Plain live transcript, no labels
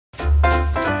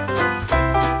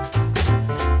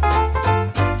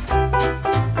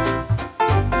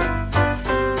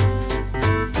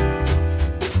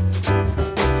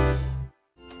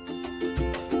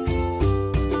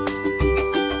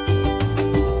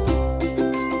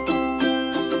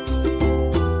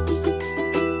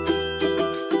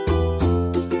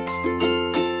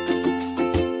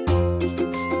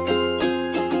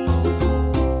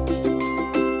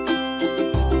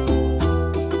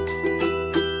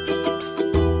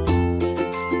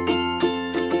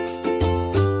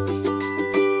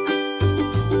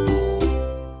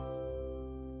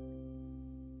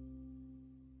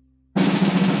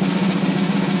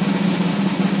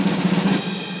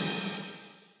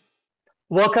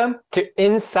Welcome to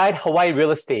Inside Hawaii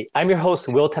Real Estate. I'm your host,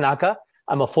 Will Tanaka.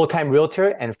 I'm a full-time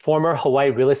realtor and former Hawaii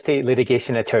real estate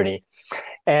litigation attorney.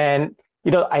 And,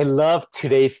 I love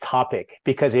today's topic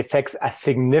because it affects a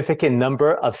significant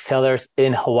number of sellers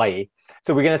in Hawaii.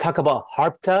 So we're going to talk about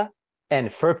HARPTA and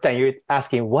FIRPTA. And you're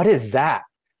asking, what is that?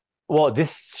 Well,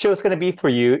 this show is going to be for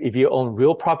you if you own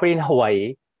real property in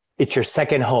Hawaii, it's your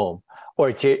second home, or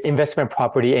it's your investment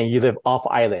property and you live off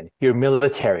island, you're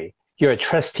military. You're a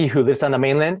trustee who lives on the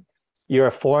mainland. You're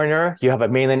a foreigner. You have a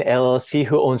mainland LLC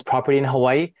who owns property in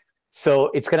Hawaii.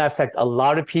 So it's going to affect a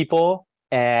lot of people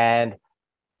and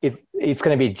it's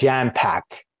going to be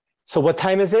jam-packed. So what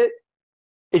time is it?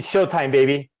 It's showtime,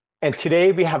 baby. And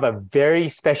today we have a very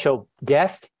special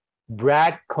guest,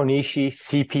 Brad Konishi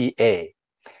CPA.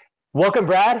 Welcome,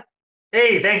 Brad.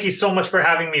 Hey, thank you so much for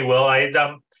having me, Will. I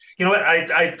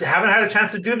haven't had a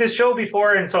chance to do this show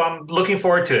before, and so I'm looking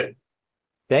forward to it.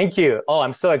 Thank you. Oh,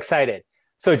 I'm so excited.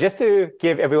 So just to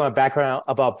give everyone background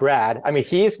about Brad,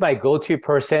 he is my go-to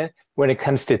person when it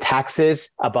comes to taxes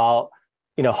about,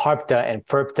 HARPTA and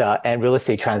FIRPTA and real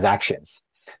estate transactions.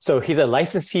 So he's a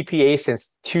licensed CPA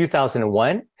since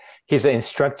 2001. He's an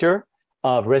instructor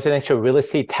of residential real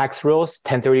estate tax rules,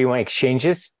 1031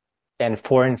 exchanges, and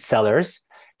foreign sellers.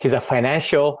 He's a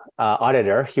financial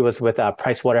auditor. He was with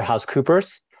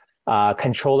PricewaterhouseCoopers,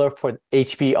 controller for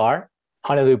HBR,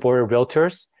 Honolulu Board of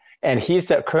Realtors, and he's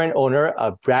the current owner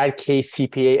of Brad K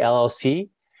CPA LLC,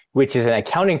 which is an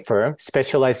accounting firm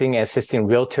specializing in assisting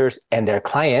realtors and their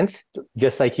clients,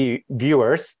 just like you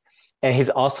viewers. And he's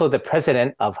also the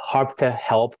president of HARPTA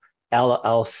Help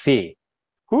LLC.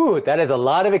 Ooh, that is a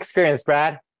lot of experience,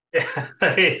 Brad.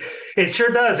 It sure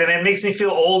does, and it makes me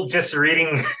feel old just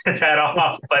reading that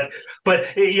off. But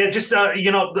yeah, just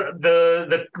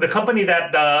the company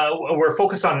that we're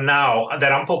focused on now, that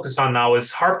I'm focused on now,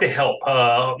 is HARPTA Help.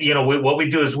 What we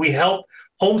do is we help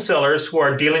home sellers who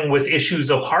are dealing with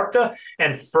issues of HARPTA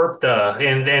and FIRPTA,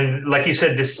 and like you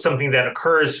said, this is something that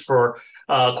occurs for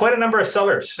quite a number of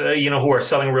sellers, who are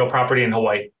selling real property in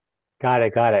Hawaii. Got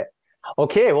it.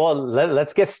 Okay, well,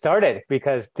 let's get started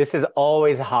because this is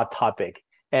always a hot topic.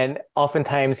 And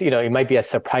oftentimes, it might be a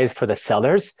surprise for the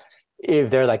sellers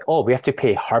if they're like, oh, we have to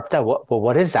pay HARPTA.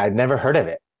 What is that? I've never heard of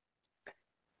it.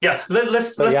 Yeah,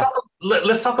 let's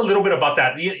talk a little bit about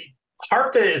that.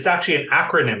 HARPTA is actually an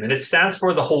acronym, and it stands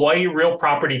for the Hawaii Real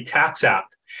Property Tax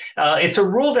Act. It's a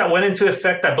rule that went into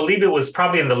effect, I believe it was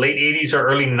probably in the late 80s or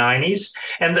early 90s.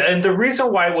 And the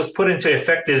reason why it was put into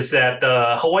effect is that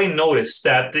Hawaii noticed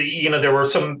that, there were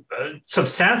some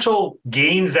substantial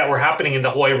gains that were happening in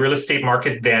the Hawaii real estate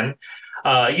market then,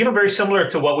 very similar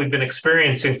to what we've been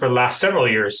experiencing for the last several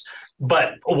years.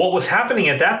 But what was happening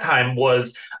at that time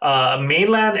was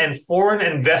mainland and foreign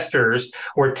investors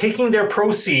were taking their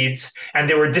proceeds and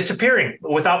they were disappearing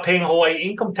without paying Hawaii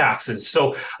income taxes.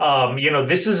 So,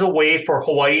 this is a way for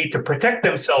Hawaii to protect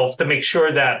themselves, to make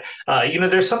sure that,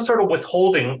 there's some sort of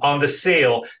withholding on the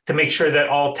sale to make sure that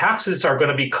all taxes are going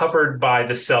to be covered by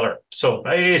the seller. So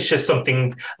it's just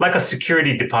something like a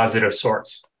security deposit of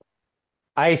sorts.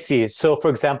 I see. So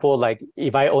for example, like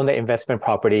if I own the investment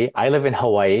property, I live in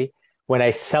Hawaii. When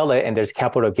I sell it and there's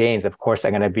capital gains, of course,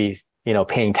 I'm going to be,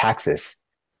 paying taxes,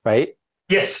 right?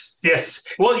 Yes.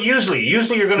 Well, usually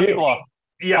you're going to be,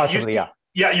 possibly, yeah.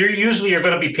 Yeah, you're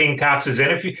going to be paying taxes,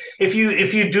 and if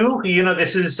you do,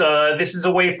 this is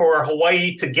a way for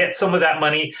Hawaii to get some of that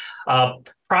money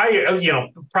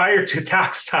prior to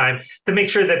tax time to make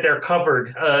sure that they're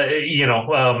covered,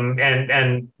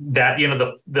 and that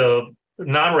the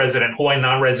non-resident Hawaii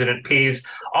non-resident pays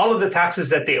all of the taxes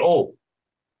that they owe.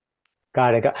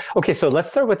 Got it. Okay, so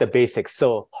let's start with the basics.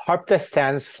 So HARPTA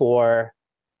stands for,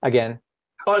 again?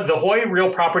 The Hawaii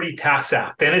Real Property Tax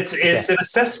Act. And it's an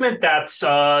assessment that's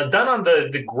done on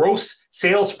the gross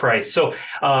sales price. So,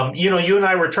 you and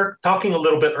I were talking a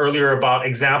little bit earlier about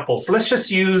examples. Let's just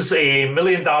use a $1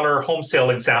 million home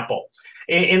sale example.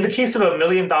 In the case of a $1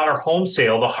 million home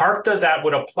sale, the HARPTA that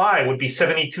would apply would be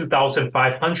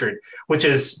 $72,500, which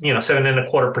is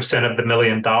 7.25% of the $1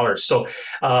 million. So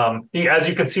as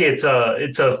you can see, it's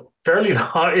a fairly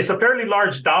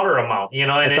large dollar amount.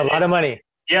 And it's a lot of money.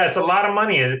 Yeah, it's a lot of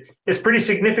money. It's pretty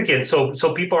significant. So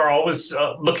people are always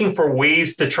looking for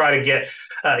ways to try to get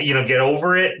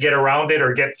over it, get around it,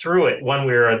 or get through it one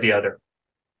way or the other.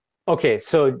 Okay,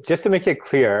 so just to make it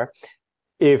clear,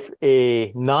 if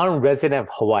a non-resident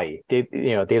of Hawaii, they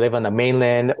live on the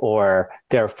mainland or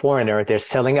they're a foreigner, they're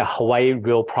selling a Hawaii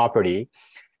real property,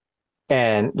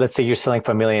 and let's say you're selling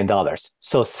for $1 million.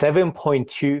 So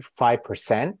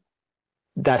 7.25%,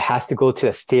 that has to go to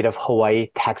the state of Hawaii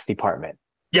tax department.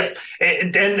 Yep,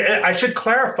 and I should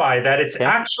clarify that it's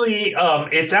actually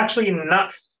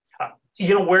not.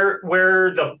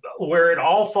 Where it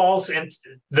all falls, and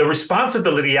the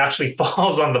responsibility actually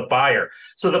falls on the buyer.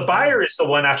 So the buyer is the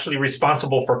one actually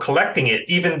responsible for collecting it,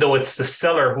 even though it's the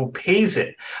seller who pays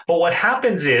it. But what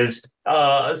happens is,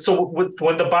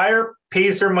 when the buyer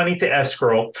pays their money to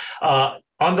escrow,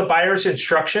 on the buyer's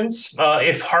instructions,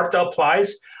 if HARPTA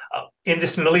applies, in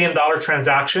this $1 million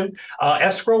transaction,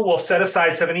 escrow will set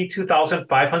aside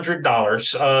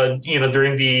 $72,500,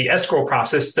 during the escrow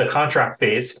process, the contract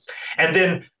phase, and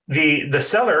then the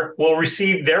seller will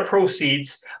receive their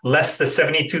proceeds less the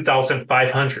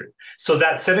 $72,500. So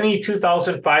that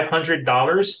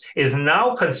 $72,500 is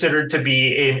now considered to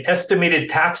be an estimated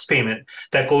tax payment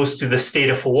that goes to the state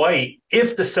of Hawaii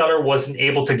if the seller wasn't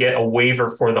able to get a waiver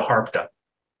for the HARPTA.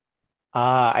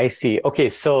 Ah, I see. Okay,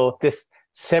 so this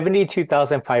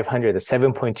 72,500, the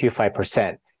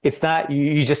 7.25%, it's not,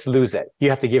 you just lose it. You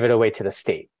have to give it away to the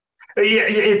state. Yeah,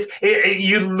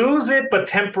 you lose it, but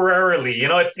temporarily.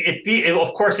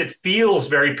 Of course, it feels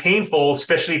very painful,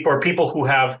 especially for people who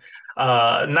have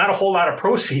not a whole lot of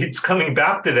proceeds coming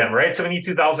back to them, right?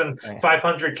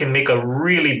 72,500 can make a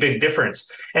really big difference.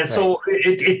 And so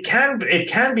it can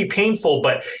be painful,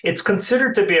 but it's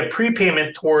considered to be a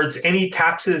prepayment towards any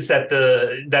taxes that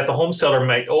the home seller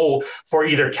might owe for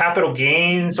either capital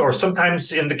gains, or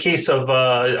sometimes in the case of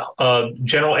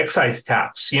general excise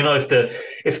tax.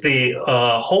 If the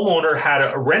homeowner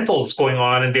had rentals going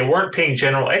on and they weren't paying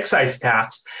general excise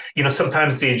tax,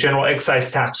 sometimes the general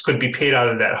excise tax could be paid out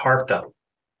of that HARPTA.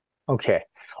 Okay.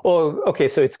 Well, okay.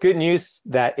 So it's good news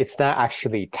that it's not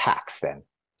actually taxed then.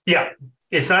 Yeah,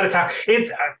 it's not a tax.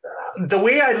 It's the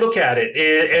way I look at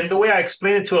it, and the way I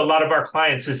explain it to a lot of our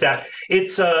clients is that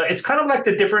it's kind of like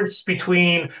the difference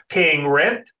between paying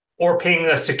rent or paying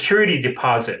a security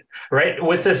deposit, right?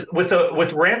 With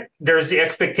rent, there's the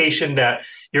expectation that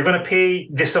you're going to pay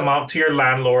this amount to your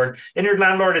landlord, and your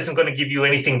landlord isn't going to give you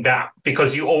anything back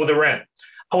because you owe the rent.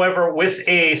 However, with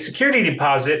a security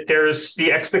deposit, there's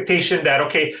the expectation that,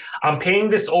 okay, I'm paying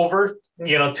this over,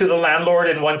 to the landlord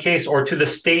in one case, or to the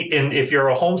state if you're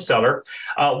a home seller,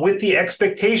 with the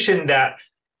expectation that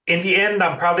in the end,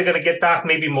 I'm probably going to get back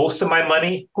maybe most of my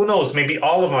money. Who knows? Maybe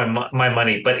all of my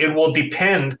money, but it will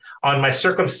depend on my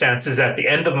circumstances at the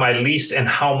end of my lease and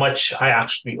how much I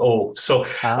actually owe. So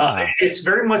it's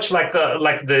very much like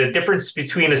the difference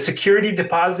between a security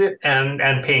deposit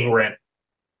and paying rent.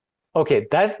 Okay,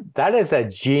 that is a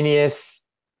genius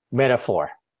metaphor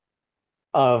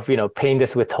of paying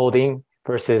this withholding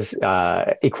versus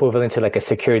equivalent to like a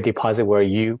security deposit where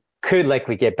you could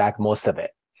likely get back most of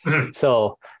it. Mm-hmm.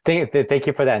 So thank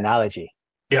you for that analogy.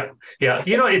 Yeah.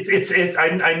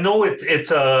 I know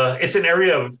it's an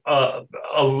area of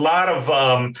a lot of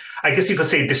I guess you could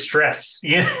say distress.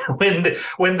 When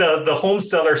the home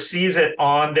seller sees it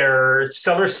on their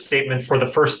seller statement for the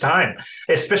first time,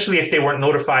 especially if they weren't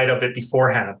notified of it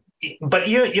beforehand. But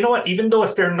you know what? Even though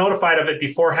if they're notified of it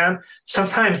beforehand,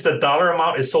 sometimes the dollar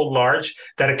amount is so large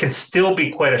that it can still be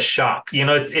quite a shock.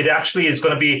 It actually is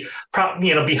going to be,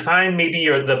 behind maybe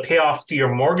the payoff to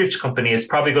your mortgage company is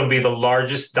probably going to be the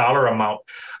largest dollar amount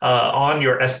on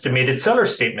your estimated seller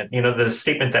statement. The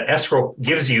statement that escrow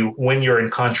gives you when you're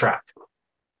in contract.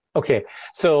 Okay,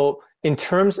 so in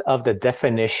terms of the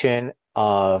definition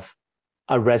of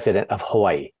a resident of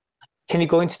Hawaii, can you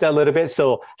go into that a little bit?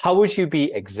 So how would you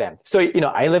be exempt? So,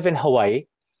 I live in Hawaii,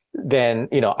 then,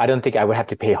 I don't think I would have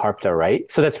to pay HARPTA, right?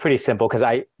 So that's pretty simple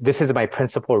because this is my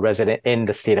principal resident in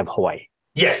the state of Hawaii.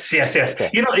 Yes. Okay.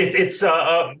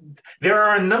 There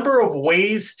are a number of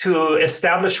ways to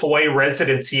establish Hawaii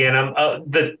residency, and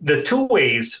the two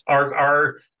ways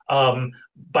are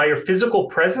by your physical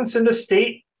presence in the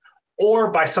state,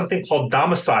 or by something called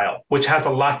domicile, which has a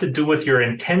lot to do with your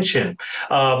intention.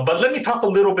 But let me talk a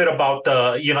little bit about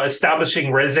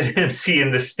establishing residency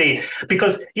in the state,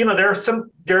 because there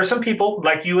are some people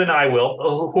like you and I,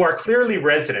 Will, who are clearly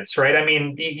residents, right? I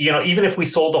mean, even if we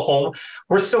sold a home,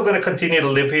 we're still going to continue to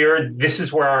live here. This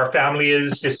is where our family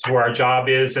is. This is where our job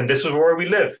is, and this is where we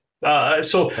live.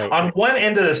 So on one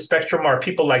end of the spectrum are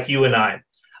people like you and I.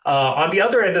 On the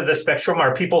other end of the spectrum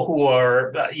are people who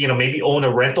are, maybe own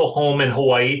a rental home in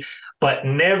Hawaii, but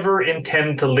never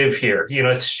intend to live here.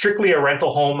 It's strictly a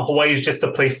rental home. Hawaii is just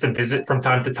a place to visit from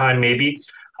time to time, maybe.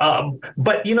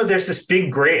 But, there's this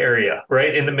big gray area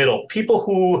right in the middle, people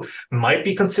who might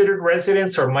be considered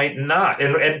residents or might not.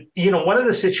 And one of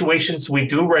the situations we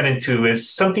do run into is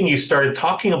something you started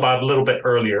talking about a little bit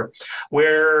earlier,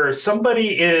 where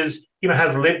somebody has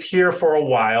lived here for a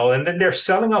while, and then they're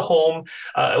selling a home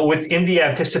within the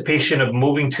anticipation of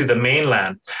moving to the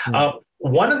mainland.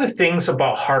 one of the things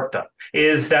about HARPTA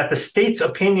is that the state's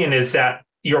opinion is that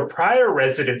your prior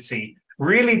residency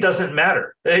really doesn't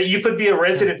matter. You could be a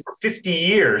resident for 50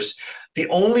 years. The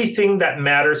only thing that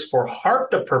matters for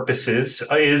HARPTA purposes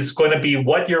is going to be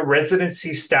what your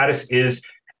residency status is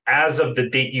as of the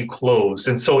date you close.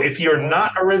 And so if you're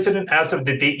not a resident as of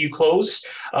the date you close,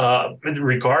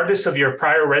 regardless of your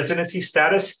prior residency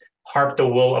status,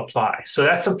 HARPTA will apply. So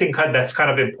that's something that's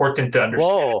kind of important to understand.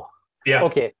 Whoa. Yeah.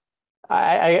 Okay.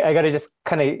 I got to just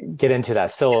kind of get into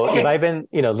that. So if I've been,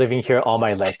 living here all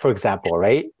my life, for example,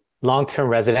 right? Long-term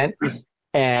resident,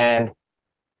 and,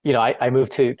 I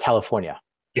moved to California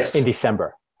in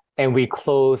December, and we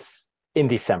close in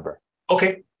December.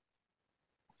 Okay.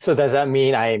 So does that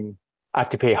mean I have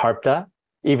to pay HARPTA,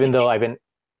 even though I've been...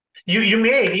 You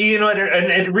may,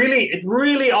 and it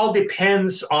really all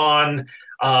depends on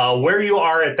where you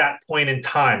are at that point in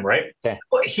time, right? Okay.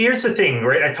 But here's the thing,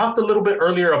 right? I talked a little bit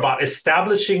earlier about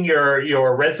establishing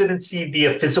your residency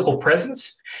via physical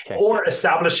presence or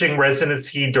establishing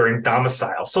residency during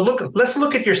domicile. So let's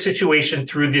look at your situation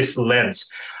through this lens.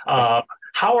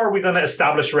 How are we going to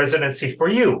establish residency for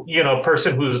you? A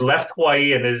person who's left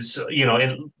Hawaii and is,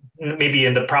 maybe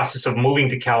in the process of moving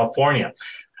to California.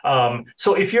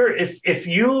 So if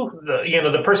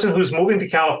the person who's moving to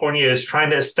California is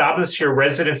trying to establish your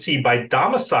residency by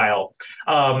domicile,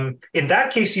 in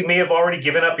that case, you may have already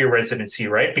given up your residency,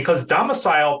 right? Because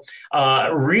domicile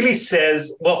really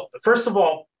says, well, first of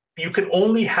all, you can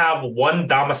only have one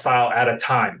domicile at a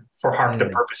time for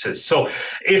HARPTA purposes. So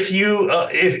if you've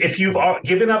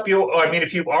given up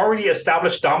if you've already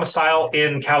established domicile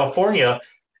in California,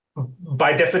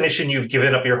 by definition, you've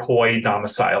given up your Hawaii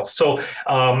domicile. So,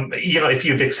 if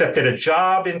you've accepted a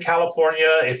job in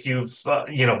California, if you've,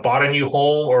 bought a new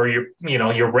home, or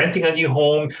you're renting a new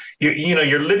home,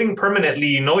 you're living permanently,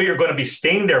 you're going to be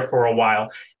staying there for a while,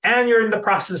 and you're in the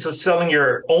process of selling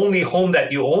your only home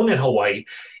that you own in Hawaii.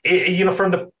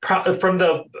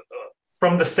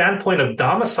 From the standpoint of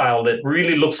domicile, it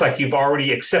really looks like you've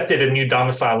already accepted a new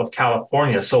domicile of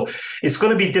California. So it's going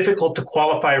to be difficult to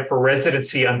qualify for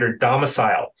residency under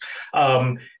domicile.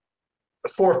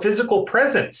 For physical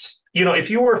presence,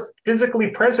 if you were physically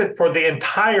present for the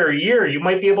entire year, you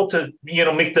might be able to,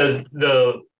 make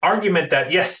the argument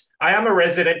that, yes, I am a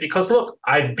resident because, look,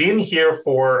 I've been here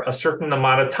for a certain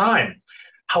amount of time.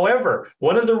 However,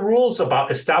 one of the rules about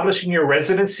establishing your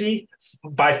residency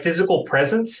by physical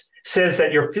presence says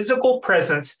that your physical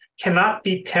presence cannot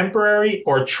be temporary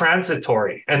or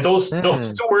transitory. And those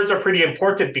two words are pretty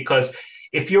important, because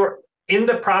if you're in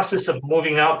the process of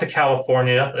moving out to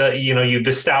California, you've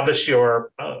established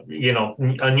your,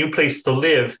 a new place to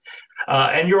live,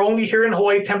 and you're only here in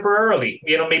Hawaii temporarily,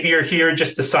 maybe you're here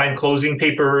just to sign closing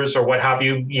papers or what have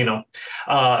you,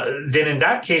 then in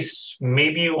that case,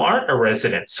 maybe you aren't a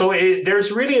resident. So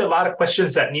there's really a lot of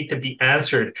questions that need to be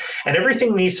answered, and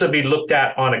everything needs to be looked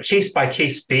at on a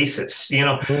case-by-case basis.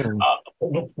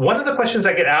 One of the questions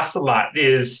I get asked a lot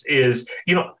is,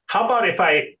 how about if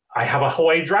I have a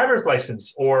Hawaii driver's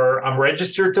license, or I'm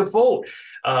registered to vote?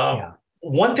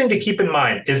 One thing to keep in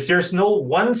mind is there's no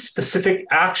one specific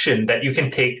action that you can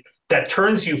take that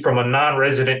turns you from a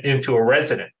non-resident into a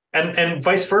resident, and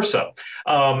vice versa.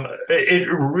 It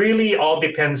really all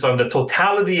depends on the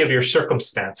totality of your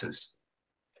circumstances.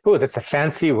 Oh, that's a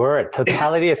fancy word,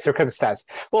 totality of circumstance.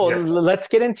 Well, let's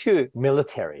get into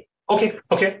military. Okay.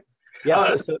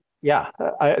 Yeah.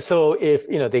 So if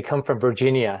they come from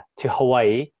Virginia to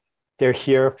Hawaii, they're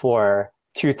here for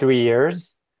 2-3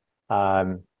 years.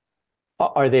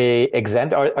 Are they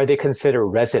exempt? Are they considered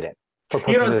resident for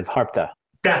purposes of HARPTA?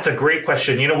 That's a great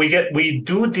question. We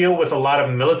do deal with a lot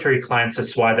of military clients.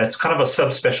 That's why that's kind of a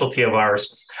subspecialty of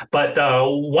ours. But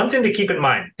one thing to keep in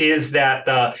mind is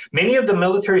that many of the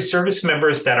military service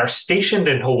members that are stationed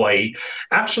in Hawaii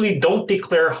actually don't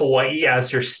declare Hawaii as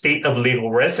their state of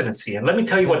legal residency. And let me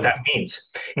tell you what that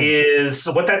means.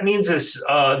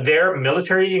 Their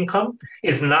military income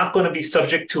is not going to be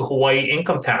subject to Hawaii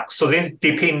income tax. So they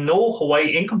pay no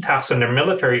Hawaii income tax on their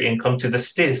military income to the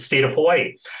state of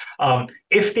Hawaii.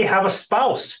 If they have a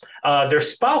spouse, their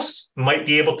spouse might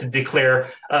be able to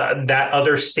declare that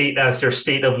other state as their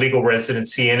state of legal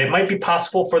residency. And it might be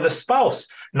possible for the spouse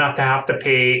not to have to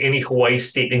pay any Hawaii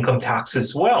state income tax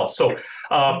as well. So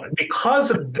because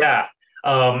of that,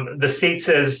 the state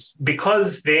says,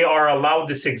 because they are allowed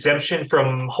this exemption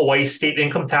from Hawaii state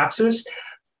income taxes,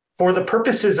 for the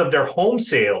purposes of their home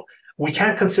sale, we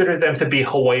can't consider them to be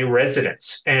Hawaii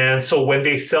residents. And so when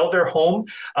they sell their home,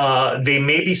 they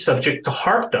may be subject to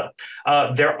HARPTA.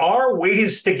 There are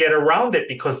ways to get around it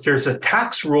because there's a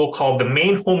tax rule called the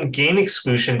main home gain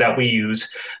exclusion that we use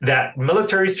that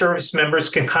military service members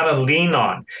can kind of lean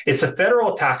on. It's a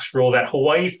federal tax rule that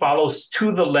Hawaii follows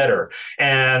to the letter.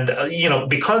 And,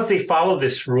 because they follow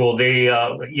this rule, they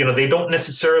don't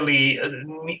necessarily,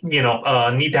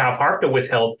 need to have HARPTA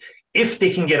withheld if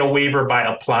they can get a waiver by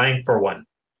applying for one.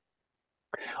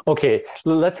 Okay,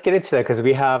 let's get into that because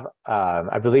we have,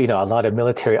 I believe, a lot of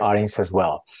military audience as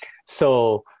well.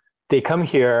 So they come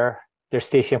here, they're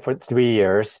stationed for 3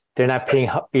 years. They're not paying,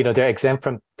 they're exempt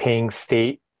from paying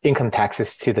state income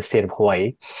taxes to the state of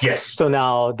Hawaii. Yes. So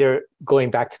now they're going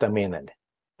back to the mainland.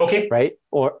 Okay. Right?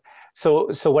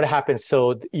 So what happens?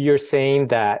 So you're saying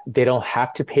that they don't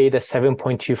have to pay the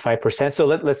 7.25%. So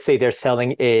let's say they're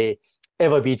selling a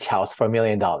Eva Beach house for $1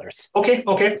 million. Okay.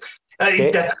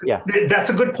 That's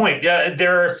a good point. Yeah,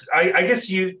 I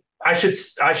guess I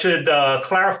should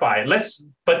clarify. Let's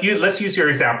use your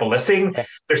example. Let's say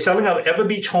they're selling an Eva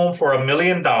Beach home for $1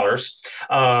 million,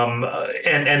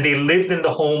 and they lived in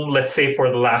the home, let's say,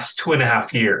 for the last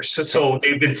 2.5 years. So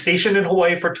they've been stationed in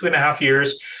Hawaii for 2.5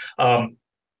 years.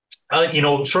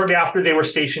 Shortly after they were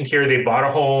stationed here, they bought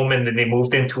a home and then they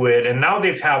moved into it, and now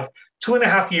they've have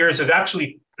 2.5 years of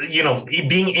actually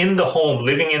being in the home,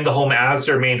 living in the home as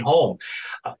their main home,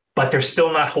 but they're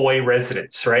still not Hawaii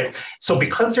residents, right? So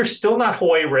because they're still not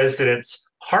Hawaii residents,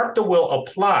 HARPTA will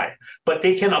apply, but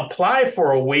they can apply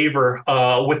for a waiver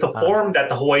with a form that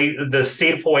the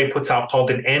state of Hawaii puts out called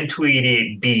an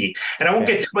N-288B. And I won't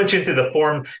get too much into the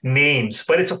form names,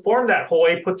 but it's a form that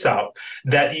Hawaii puts out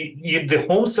that the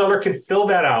home seller can fill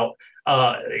that out.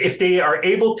 If they are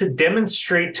able to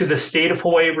demonstrate to the state of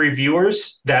Hawaii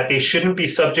reviewers that they shouldn't be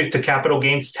subject to capital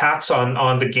gains tax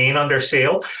on the gain on their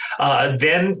sale,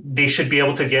 then they should be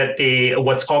able to get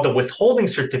what's called a withholding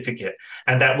certificate.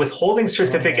 And that withholding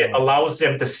certificate allows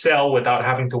them to sell without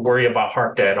having to worry about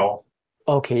HARPTA at all.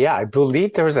 Okay, yeah, I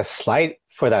believe there was a slide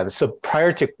for that. So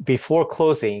before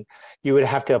closing, you would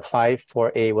have to apply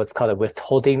for what's called a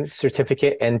withholding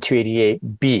certificate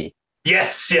N-288B.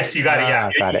 Yes, you got it. Yeah,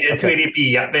 got it.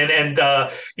 N-288B.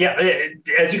 Yeah,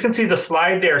 as you can see, the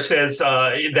slide there says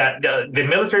that the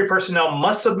military personnel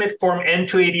must submit Form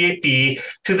N-288B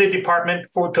to the department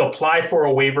to apply for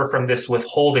a waiver from this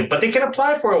withholding. But they can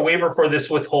apply for a waiver for this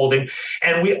withholding,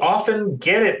 and we often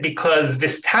get it because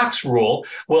this tax rule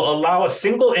will allow a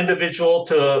single individual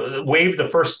to waive the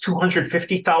first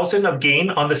 $250,000 of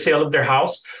gain on the sale of their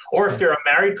house, or if they're a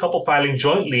married couple filing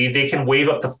jointly, they can waive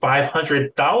up to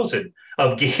 $500,000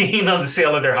 of gain on the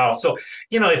sale of their house. So,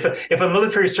 if a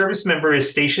military service member is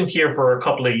stationed here for a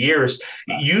couple of years,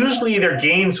 usually their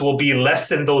gains will be less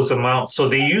than those amounts. So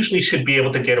they usually should be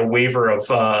able to get a waiver of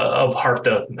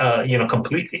HARPTA,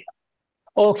 completely.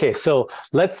 Okay, so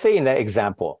let's say in that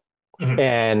example,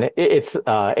 and it's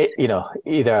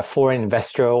either a foreign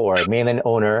investor or a mainland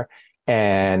owner,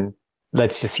 and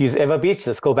let's just use Eva Beach.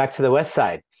 Let's go back to the west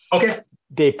side. Okay.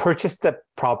 They purchased the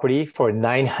property for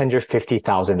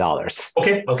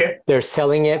 $950,000. Okay. They're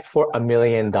selling it for $1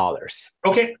 million.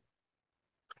 Okay.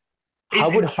 How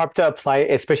would HARPTA apply,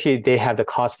 especially they have the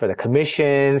cost for the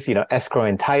commissions, escrow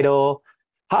and title?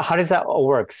 How does that all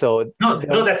work? So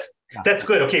that's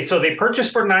good. Okay, so they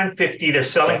purchased for $950,000. They're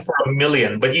selling for $1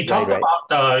 million. But you talked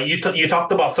about you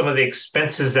talked about some of the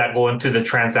expenses that go into the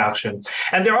transaction,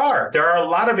 and there are a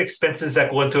lot of expenses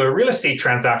that go into a real estate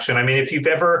transaction. I mean, if you've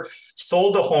ever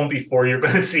sold a home before, you're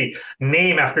going to see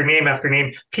name after name after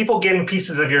name, people getting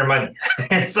pieces of your money,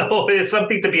 and so it's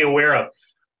something to be aware of.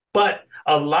 But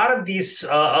a lot of these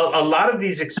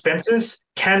expenses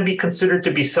can be considered to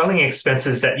be selling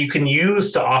expenses that you can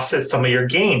use to offset some of your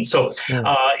gains. So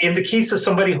in the case of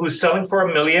somebody who's selling for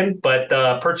 $1 million but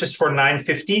purchased for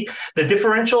 $950,000, the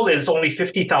differential is only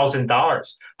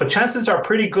 $50,000. But chances are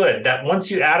pretty good that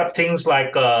once you add up things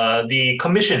like the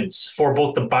commissions for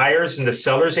both the buyers and the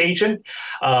seller's agent,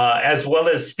 as well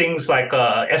as things like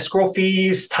escrow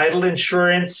fees, title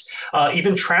insurance,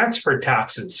 even transfer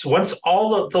taxes, once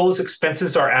all of those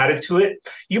expenses are added to it,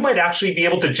 you might actually be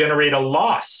able to generate a loss.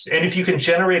 And if you can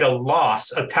generate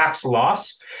a tax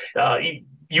loss,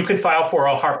 you can file for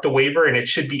a HARPTA waiver, and it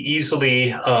should be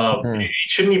easily, it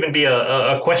shouldn't even be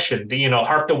a question.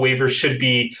 HARPTA waiver should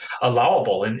be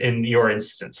allowable in your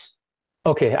instance.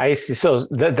 Okay, I see. So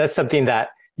that's something that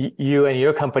you and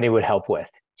your company would help with.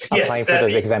 Applying for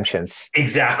those exemptions.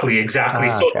 Exactly. So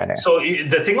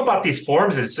the thing about these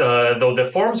forms is, though, the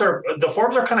forms are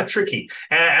kind of tricky,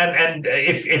 and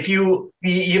if you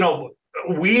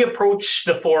we approach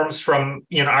the forms from,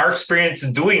 our experience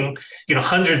doing,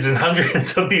 hundreds and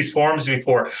hundreds of these forms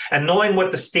before, and knowing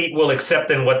what the state will accept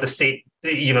and what the state,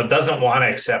 doesn't want to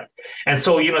accept. And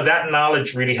so, that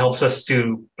knowledge really helps us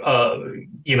to,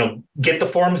 get the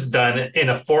forms done in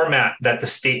a format that the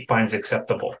state finds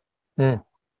acceptable. Mm.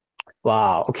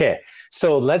 Wow. Okay.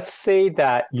 So let's say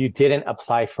that you didn't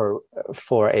apply for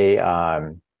a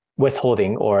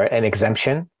withholding or an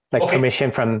exemption, like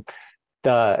permission from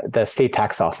the state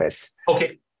tax office.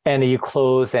 Okay. And you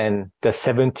close, and the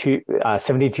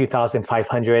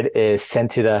 72,500 is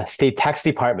sent to the state tax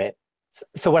department.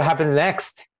 So what happens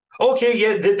next? Okay,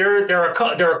 yeah, there are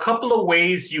a couple of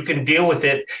ways you can deal with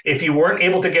it if you weren't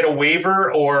able to get a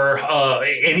waiver or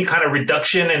any kind of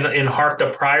reduction in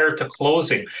HARPTA prior to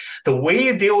closing. The way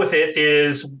you deal with it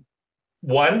is,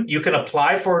 one, you can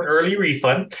apply for an early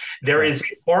refund. There is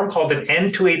a form called an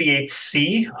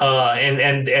N288C,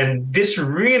 and this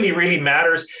really, really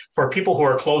matters for people who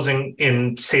are closing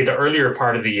in, say, the earlier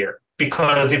part of the year.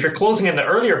 Because if you're closing in the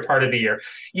earlier part of the year,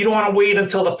 you don't want to wait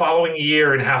until the following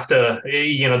year and have to,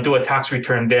 do a tax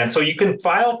return then. So you can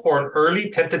file for an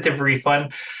early tentative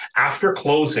refund after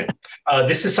closing.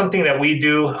 This is something that we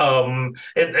do. And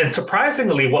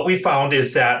surprisingly, what we found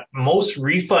is that most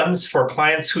refunds for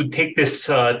clients who take this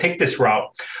route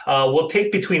will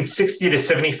take between 60 to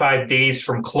 75 days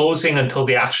from closing until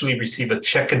they actually receive a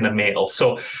check in the mail.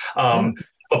 So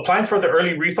applying for the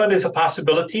early refund is a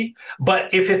possibility,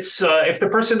 but if the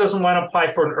person doesn't want to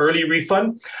apply for an early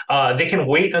refund, they can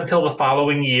wait until the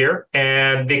following year,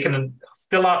 and they can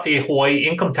fill out a Hawaii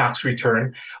income tax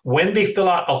return. When they fill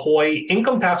out a Hawaii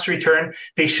income tax return,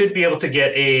 they should be able to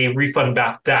get a refund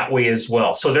back that way as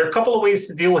well. So there are a couple of ways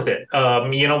to deal with it.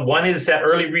 One is that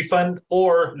early refund,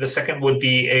 or the second would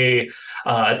be a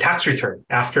tax return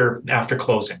after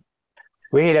closing.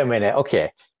 Wait a minute.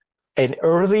 Okay. An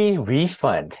early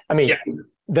refund. I mean,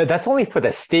 that's only for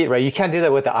the state, right? You can't do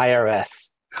that with the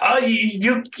IRS.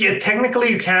 Technically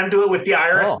you can do it with the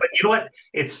IRS, but you know what?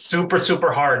 It's super,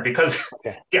 super hard because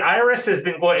the IRS has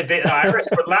been going. The IRS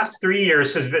for the last 3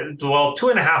 years has been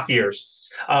 2.5 years.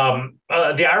 The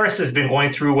IRS has been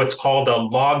going through what's called a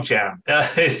logjam.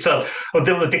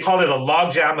 They call it a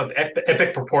logjam of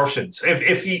epic proportions.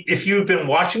 If you've been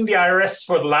watching the IRS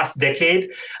for the last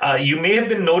decade, you may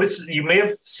have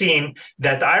seen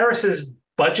that the IRS's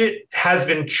budget has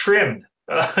been trimmed.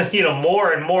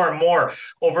 More and more and more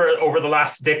over the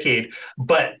last decade,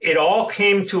 but it all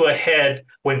came to a head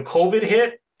when COVID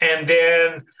hit, and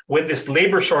then when this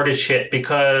labor shortage hit,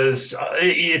 because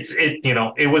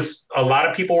it was a lot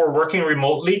of people were working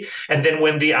remotely, and then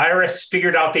when the IRS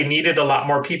figured out they needed a lot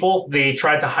more people, they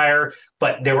tried to hire,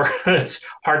 but it's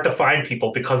hard to find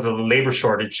people because of the labor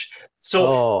shortage.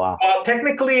 So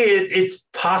technically it's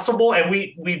possible, and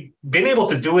we've been able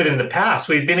to do it in the past.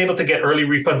 We've been able to get early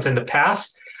refunds in the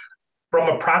past. From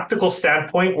a practical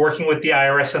standpoint, working with the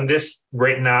IRS on this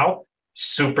right now,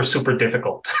 super, super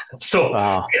difficult. So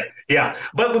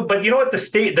but you know what? The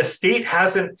state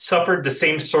hasn't suffered the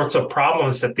same sorts of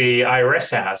problems that the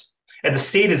IRS has, and the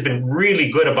state has been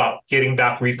really good about getting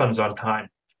back refunds on time.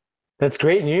 That's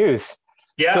great news.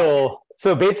 Yeah. So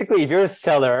basically, if you're a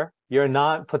seller, you're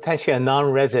potentially a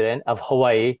non-resident of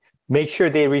Hawaii, make sure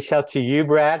they reach out to you,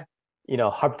 Brad,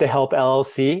 HARPTA Help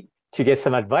LLC, to get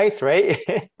some advice, right?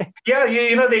 Yeah,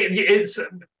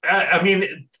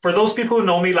 for those people who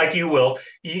know me like you will,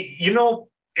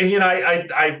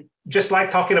 I just like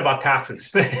talking about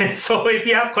taxes. So if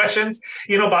you have questions,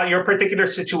 about your particular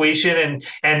situation,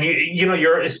 and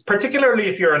you're particularly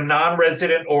if you're a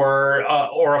non-resident or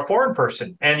a foreign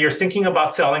person, and you're thinking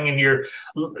about selling, and you're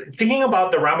thinking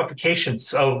about the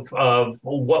ramifications of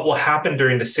what will happen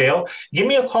during the sale, give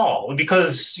me a call,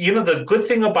 because the good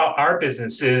thing about our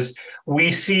business is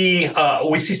we see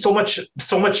so much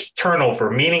turnover,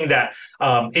 meaning that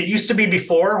it used to be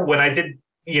before when I did,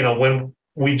 when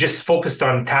we just focused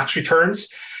on tax returns.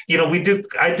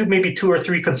 I do maybe 2 or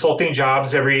 3 consulting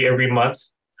jobs every month,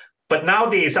 but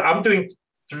nowadays I'm doing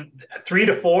 3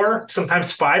 to 4,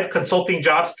 sometimes 5 consulting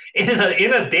jobs in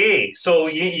a day. So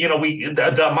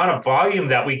the amount of volume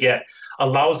that we get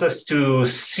allows us to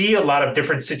see a lot of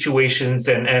different situations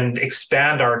and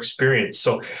expand our experience.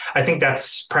 So I think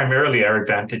that's primarily our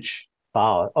advantage.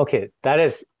 Wow. Okay.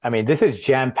 This is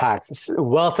jam-packed,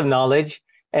 wealth of knowledge.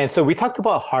 And so we talked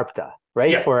about HARPTA,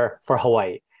 right? Yeah. For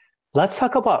Hawaii. Let's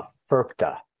talk about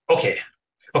FIRPTA. Okay.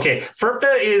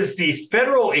 FIRPTA is the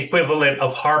federal equivalent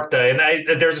of HARPTA.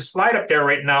 And there's a slide up there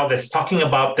right now that's talking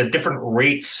about the different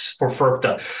rates for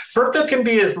FIRPTA. FIRPTA can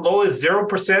be as low as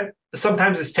 0%.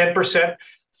 Sometimes it's 10%.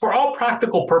 for all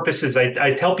practical purposes,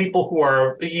 I tell people who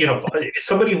are,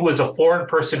 somebody who is a foreign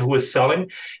person who is selling,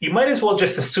 you might as well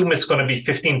just assume it's going to be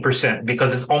 15%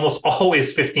 because it's almost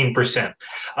always 15%.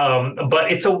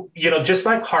 But it's just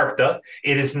like HARPTA,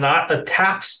 it is not a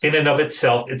tax in and of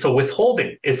itself. It's a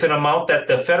withholding. It's an amount that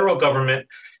the federal government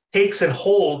takes and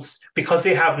holds because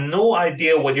they have no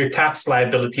idea what your tax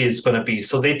liability is going to be.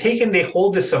 So they take and they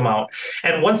hold this amount.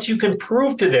 And once you can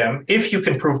prove to them, if you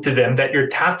can prove to them that your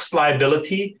tax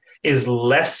liability is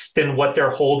less than what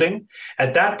they're holding,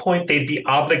 at that point, they'd be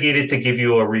obligated to give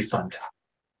you a refund.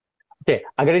 Okay,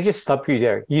 I'm going to just stop you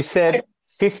there. You said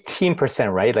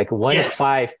 15%, right? Like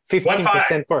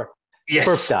 15% for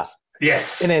FIRPTA.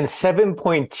 Yes. And then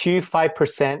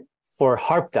 7.25% for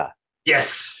HARPTA.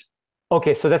 Yes.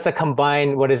 Okay, so that's a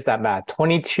combined, what is that math?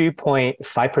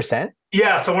 22.5%?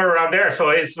 Yeah, somewhere around there. So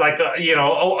it's like,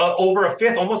 over a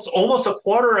fifth, almost a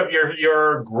quarter of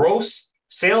your gross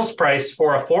sales price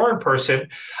for a foreign person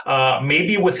may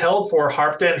be withheld for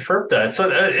HARPTA and FIRPTA. So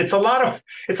it's a lot of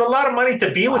money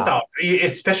to be without,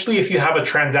 especially if you have a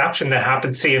transaction that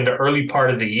happens, say, in the early part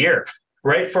of the year,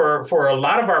 right? For a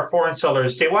lot of our foreign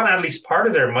sellers, they want at least part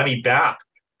of their money back.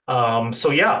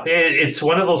 It's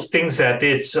one of those things that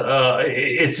it's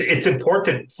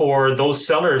important for those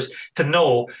sellers to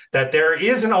know that there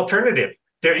is an alternative.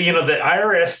 There, the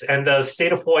IRS and the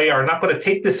state of Hawaii are not going to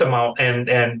take this amount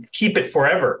and keep it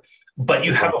forever, but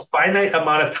you have a finite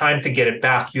amount of time to get it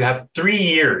back. You have 3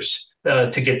 years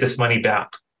to get this money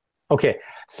back. Okay,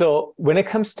 so when it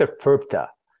comes to FIRPTA,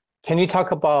 can you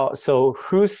talk about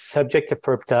who's subject to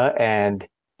FIRPTA and?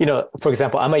 For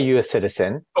example, I'm a U.S.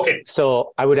 citizen. Okay.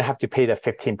 So I would have to pay the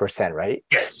 15%, right?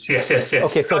 Yes.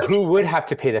 Okay, so who would have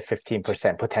to pay the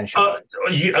 15% potentially?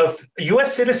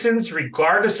 U.S. citizens,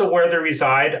 regardless of where they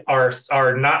reside, are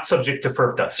not subject to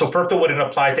FIRPTA. So FIRPTA wouldn't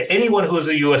apply to anyone who's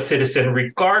a U.S. citizen,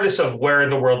 regardless of where in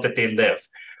the world that they live.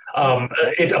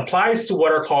 It applies to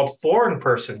what are called foreign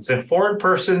persons, and foreign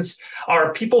persons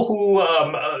are people who,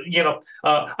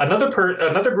 another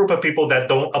group of people that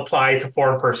don't apply to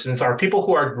foreign persons are people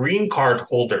who are green card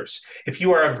holders. If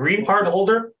you are a green card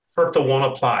holder, FIRPTA won't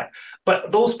apply.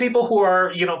 But those people who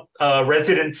are,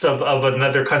 residents of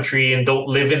another country and don't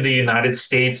live in the United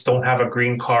States, don't have a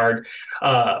green card,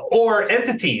 or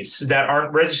entities that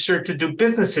aren't registered to do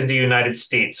business in the United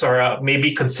States are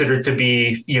maybe considered to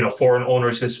be, foreign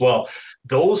owners as well.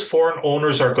 Those foreign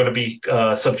owners are going to be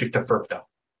subject to FIRPTA.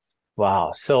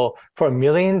 Wow. So for $1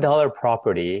 million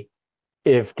property,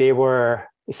 if they were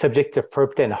subject to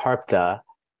FIRPTA and HARPTA,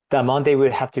 the amount they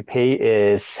would have to pay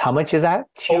is, how much is that?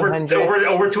 Over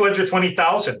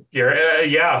 220,000.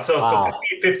 Yeah. So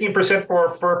 15% for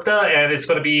FIRPTA, and it's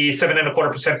going to be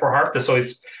 7.25% for HARPTA. So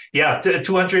it's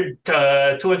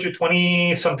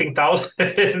 220 something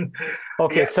thousand.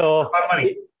 Okay, so a lot of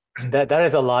money. That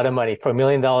is a lot of money for $1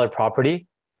 million property,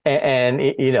 and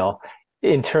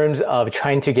in terms of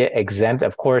trying to get exempt,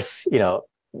 of course,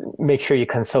 make sure you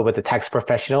consult with a tax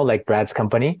professional like Brad's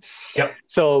company. Yep.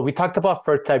 So we talked about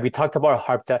FIRPTA, we talked about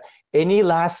HARPTA. Any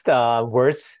last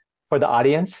words for the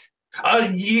audience? I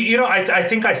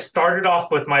think I started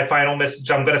off with my final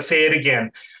message. I'm going to say it again.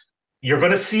 You're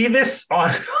going to see this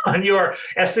on your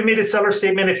estimated seller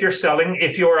statement if you're selling.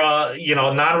 If you're a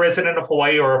non-resident of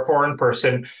Hawaii or a foreign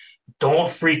person, don't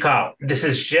freak out. This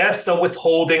is just a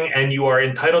withholding, and you are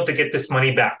entitled to get this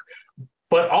money back.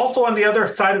 But also on the other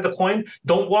side of the coin,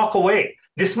 don't walk away.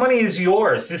 This money is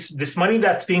yours. This money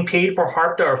that's being paid for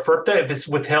HARPTA or FIRPTA, if it's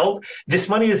withheld, this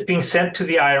money is being sent to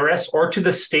the IRS or to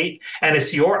the state, and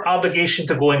it's your obligation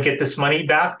to go and get this money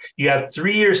back. You have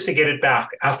 3 years to get it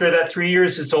back. After that 3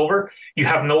 years is over, you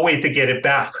have no way to get it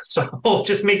back. So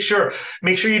just make sure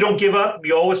you don't give up.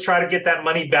 You always try to get that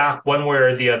money back one way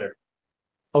or the other.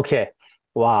 Okay.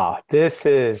 Wow.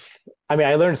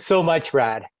 I learned so much,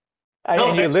 Brad. I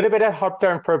knew a little bit of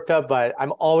HARPTA and FIRPTA, but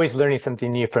I'm always learning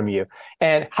something new from you.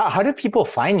 And how do people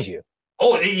find you?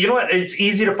 Oh, you know what? It's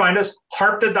easy to find us.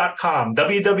 HARPTA.com,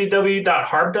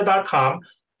 www.harpta.com.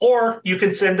 Or you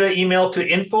can send an email to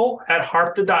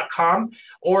info@harpta.com,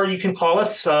 or you can call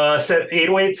us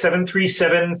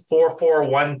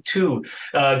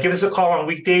 808-737-4412. Give us a call on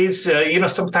weekdays,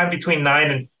 sometime between 9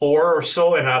 and 4 or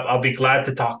so, and I'll be glad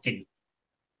to talk to you.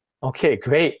 Okay,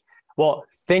 great. Well,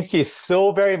 thank you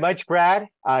so very much, Brad.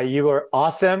 You were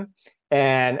awesome.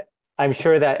 And I'm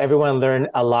sure that everyone learned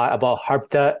a lot about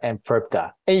HARPTA and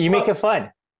FIRPTA. And you make it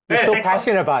fun. You're so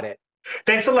passionate about it.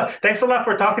 Thanks a lot. Thanks a lot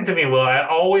for talking to me, Will. I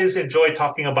always enjoy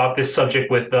talking about this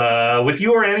subject with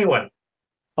you or anyone.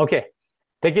 Okay.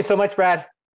 Thank you so much, Brad.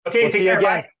 Okay, we'll see you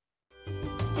again. Bye.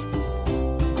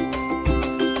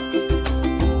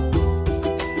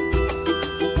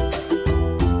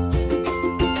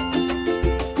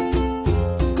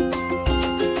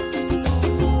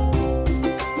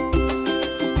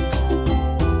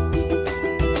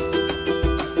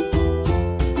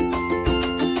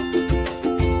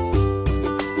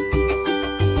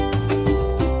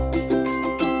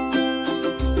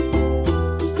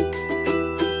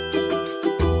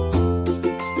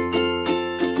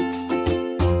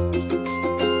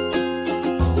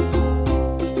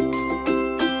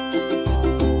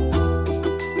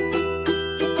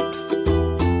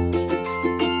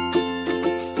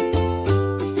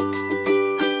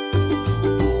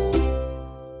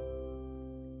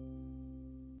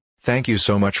 Thank you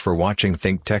so much for watching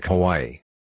ThinkTech Hawaii.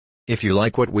 If you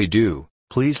like what we do,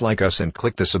 please like us and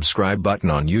click the subscribe button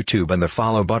on YouTube and the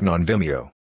follow button on Vimeo.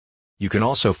 You can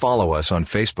also follow us on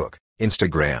Facebook,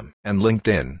 Instagram, and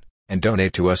LinkedIn, and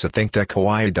donate to us at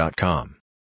thinktechhawaii.com.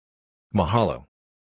 Mahalo.